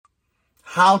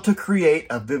How to create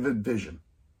a vivid vision.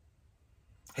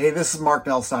 Hey, this is Mark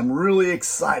Nelson. I'm really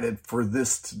excited for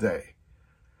this today.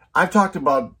 I've talked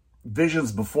about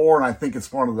visions before, and I think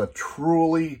it's one of the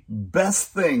truly best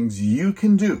things you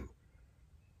can do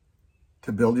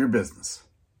to build your business,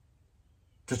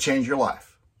 to change your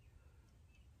life.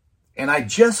 And I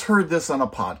just heard this on a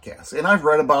podcast, and I've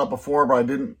read about it before, but I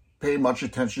didn't pay much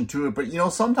attention to it. But,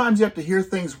 sometimes you have to hear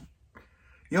things,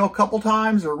 a couple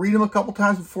times or read them a couple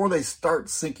times before they start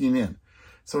sinking in.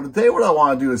 So today what I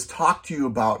want to do is talk to you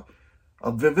about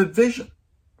a vivid vision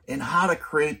and how to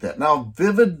create that. Now,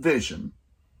 vivid vision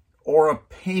or a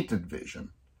painted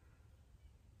vision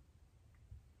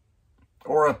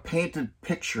or a painted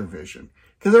picture vision,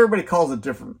 because everybody calls it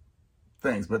different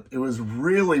things, but it was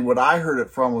really what I heard it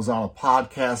from was on a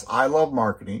podcast, I Love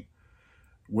Marketing,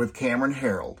 with Cameron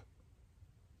Herold.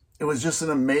 It was just an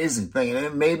amazing thing.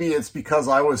 And maybe it's because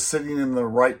I was sitting in the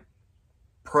right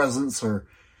presence, or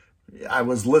I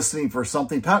was listening for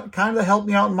something kind of helped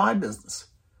me out in my business.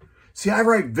 See, I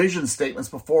write vision statements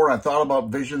before, and I thought about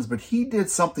visions, but he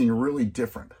did something really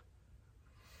different.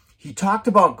 He talked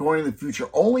about going to the future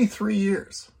only 3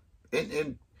 years.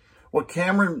 And what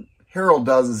Cameron Herold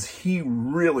does is he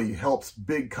really helps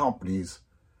big companies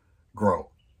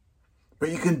grow. But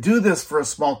you can do this for a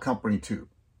small company too.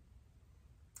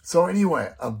 So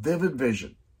anyway, a vivid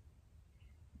vision.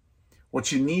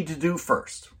 What you need to do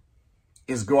first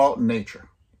is go out in nature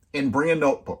and bring a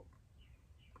notebook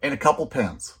and a couple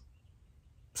pens.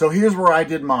 So here's where I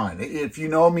did mine. If you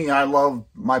know me, I love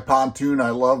my pontoon.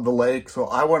 I love the lake. So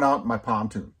I went out in my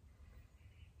pontoon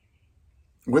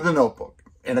with a notebook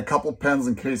and a couple pens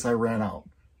in case I ran out.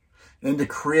 And to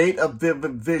create a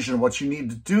vivid vision, what you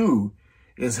need to do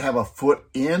is have a foot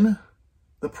in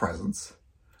the presence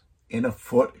and a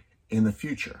foot in the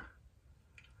future.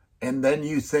 And then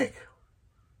you think,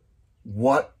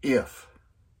 what if,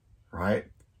 right?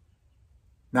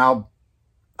 Now,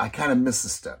 I kind of missed a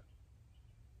step.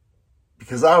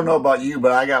 Because I don't know about you,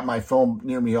 but I got my phone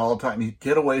near me all the time. You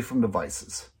get away from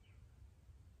devices.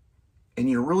 And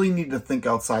you really need to think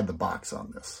outside the box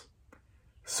on this.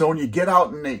 So when you get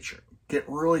out in nature, get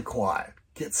really quiet,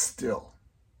 get still.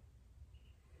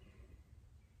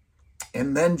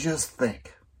 And then just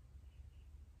think,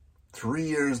 3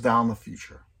 years down the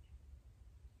future,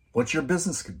 what your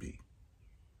business could be,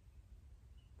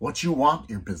 what you want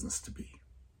your business to be,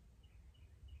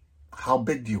 how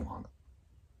big do you want it?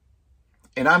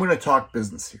 And I'm going to talk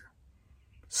business here.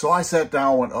 So I sat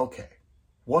down and went, okay,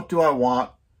 what do I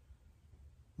want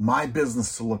my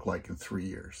business to look like in 3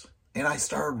 years? And I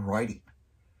started writing.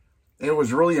 And it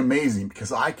was really amazing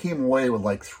because I came away with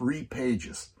like 3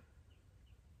 pages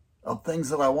of things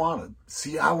that I wanted.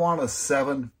 See, I want a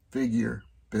 7-figure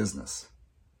business.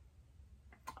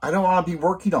 I don't want to be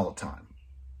working all the time.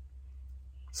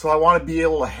 So I want to be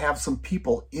able to have some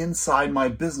people inside my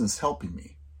business helping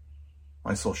me.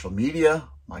 My social media,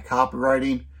 my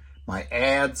copywriting, my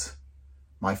ads,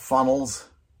 my funnels.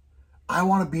 I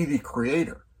want to be the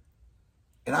creator.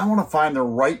 And I want to find the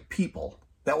right people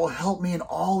that will help me in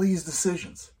all these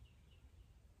decisions.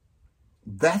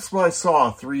 That's what I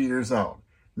saw 3 years out.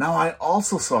 Now, I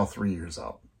also saw 3 years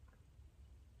out.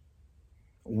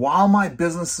 While my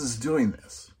business is doing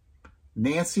this,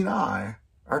 Nancy and I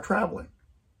are traveling.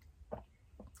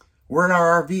 We're in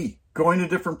our RV, going to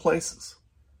different places.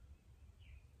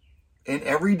 And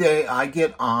every day I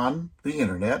get on the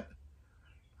internet.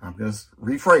 I'm going to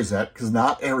rephrase that because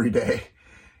not every day.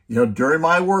 During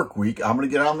my work week, I'm going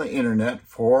to get on the internet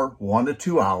for 1 to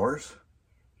 2 hours.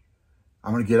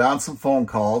 I'm going to get on some phone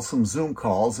calls, some Zoom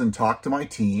calls, and talk to my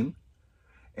team.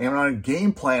 And I'm going to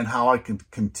game plan how I can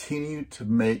continue to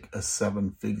make a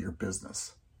 7-figure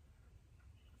business.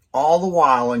 All the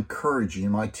while encouraging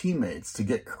my teammates to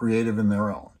get creative in their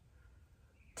own,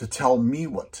 to tell me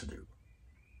what to do.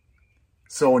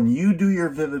 So when you do your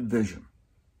vivid vision,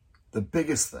 the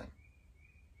biggest thing,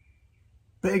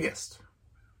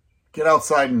 get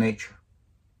outside in nature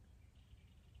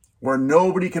where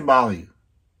nobody can bother you.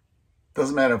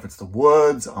 Doesn't matter if it's the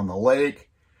woods, on the lake,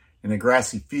 in a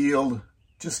grassy field,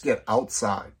 just get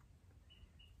outside.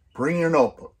 Bring your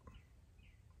notebook,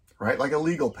 right? Like a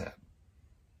legal pad.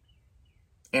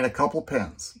 And a couple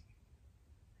pens.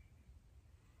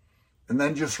 And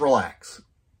then just relax.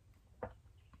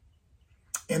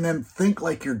 And then think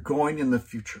like you're going in the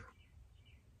future.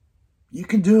 You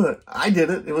can do it. I did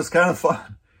it. It was kind of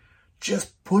fun.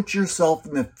 Just put yourself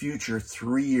in the future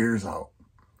 3 years out.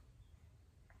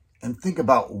 And think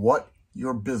about what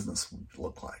your business would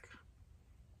look like.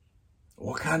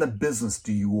 What kind of business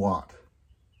do you want?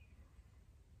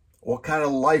 What kind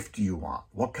of life do you want?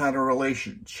 What kind of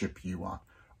relationship do you want?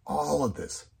 All of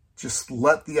this. Just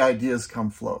let the ideas come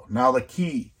flow. Now the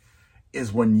key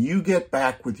is when you get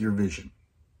back with your vision,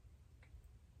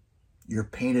 your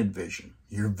painted vision,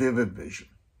 your vivid vision,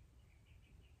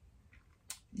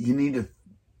 you need to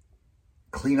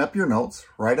clean up your notes,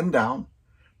 write them down,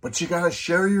 but you got to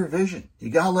share your vision. You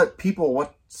got to let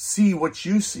people see what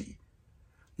you see.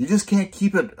 You just can't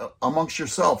keep it amongst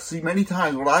yourself. See, many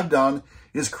times what I've done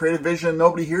is create a vision and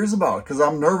nobody hears about it because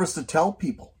I'm nervous to tell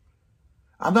people.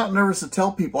 I'm not nervous to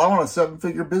tell people I want a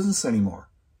 7-figure business anymore.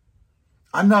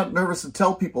 I'm not nervous to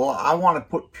tell people I want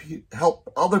to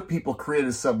help other people create a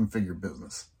 7-figure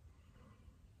business.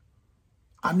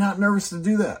 I'm not nervous to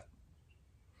do that.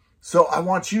 So I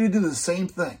want you to do the same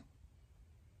thing.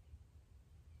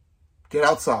 Get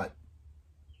outside.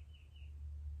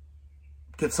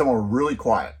 Get somewhere really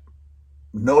quiet.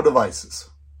 No devices.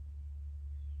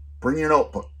 Bring your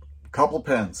notebook, a couple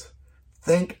pens.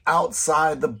 Think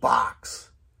outside the box.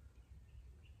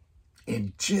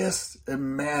 And just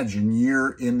imagine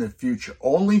you're in the future.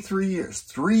 Only 3 years.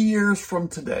 3 years from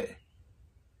today.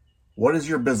 What is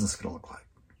your business going to look like?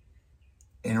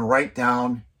 And write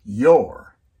down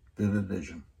your vivid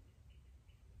vision.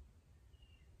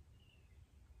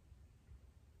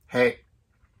 Hey,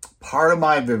 part of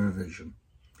my vivid vision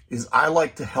is I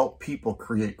like to help people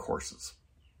create courses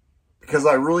because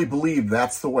I really believe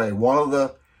that's the way. One of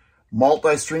the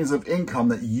multi-streams of income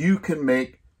that you can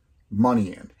make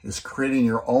money in is creating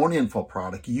your own info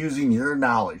product using your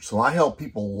knowledge. So I help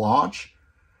people launch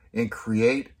and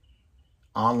create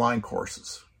online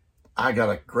courses. I got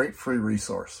a great free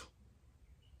resource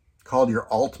called Your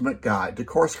Ultimate Guide to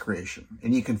Course Creation.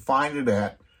 And you can find it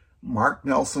at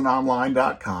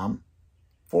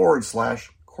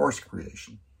marknelsononline.com/course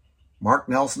creation.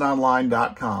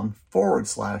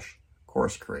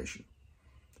 marknelsononline.com/course creation.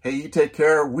 Hey, you take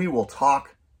care. We will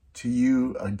talk to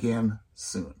you again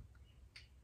soon.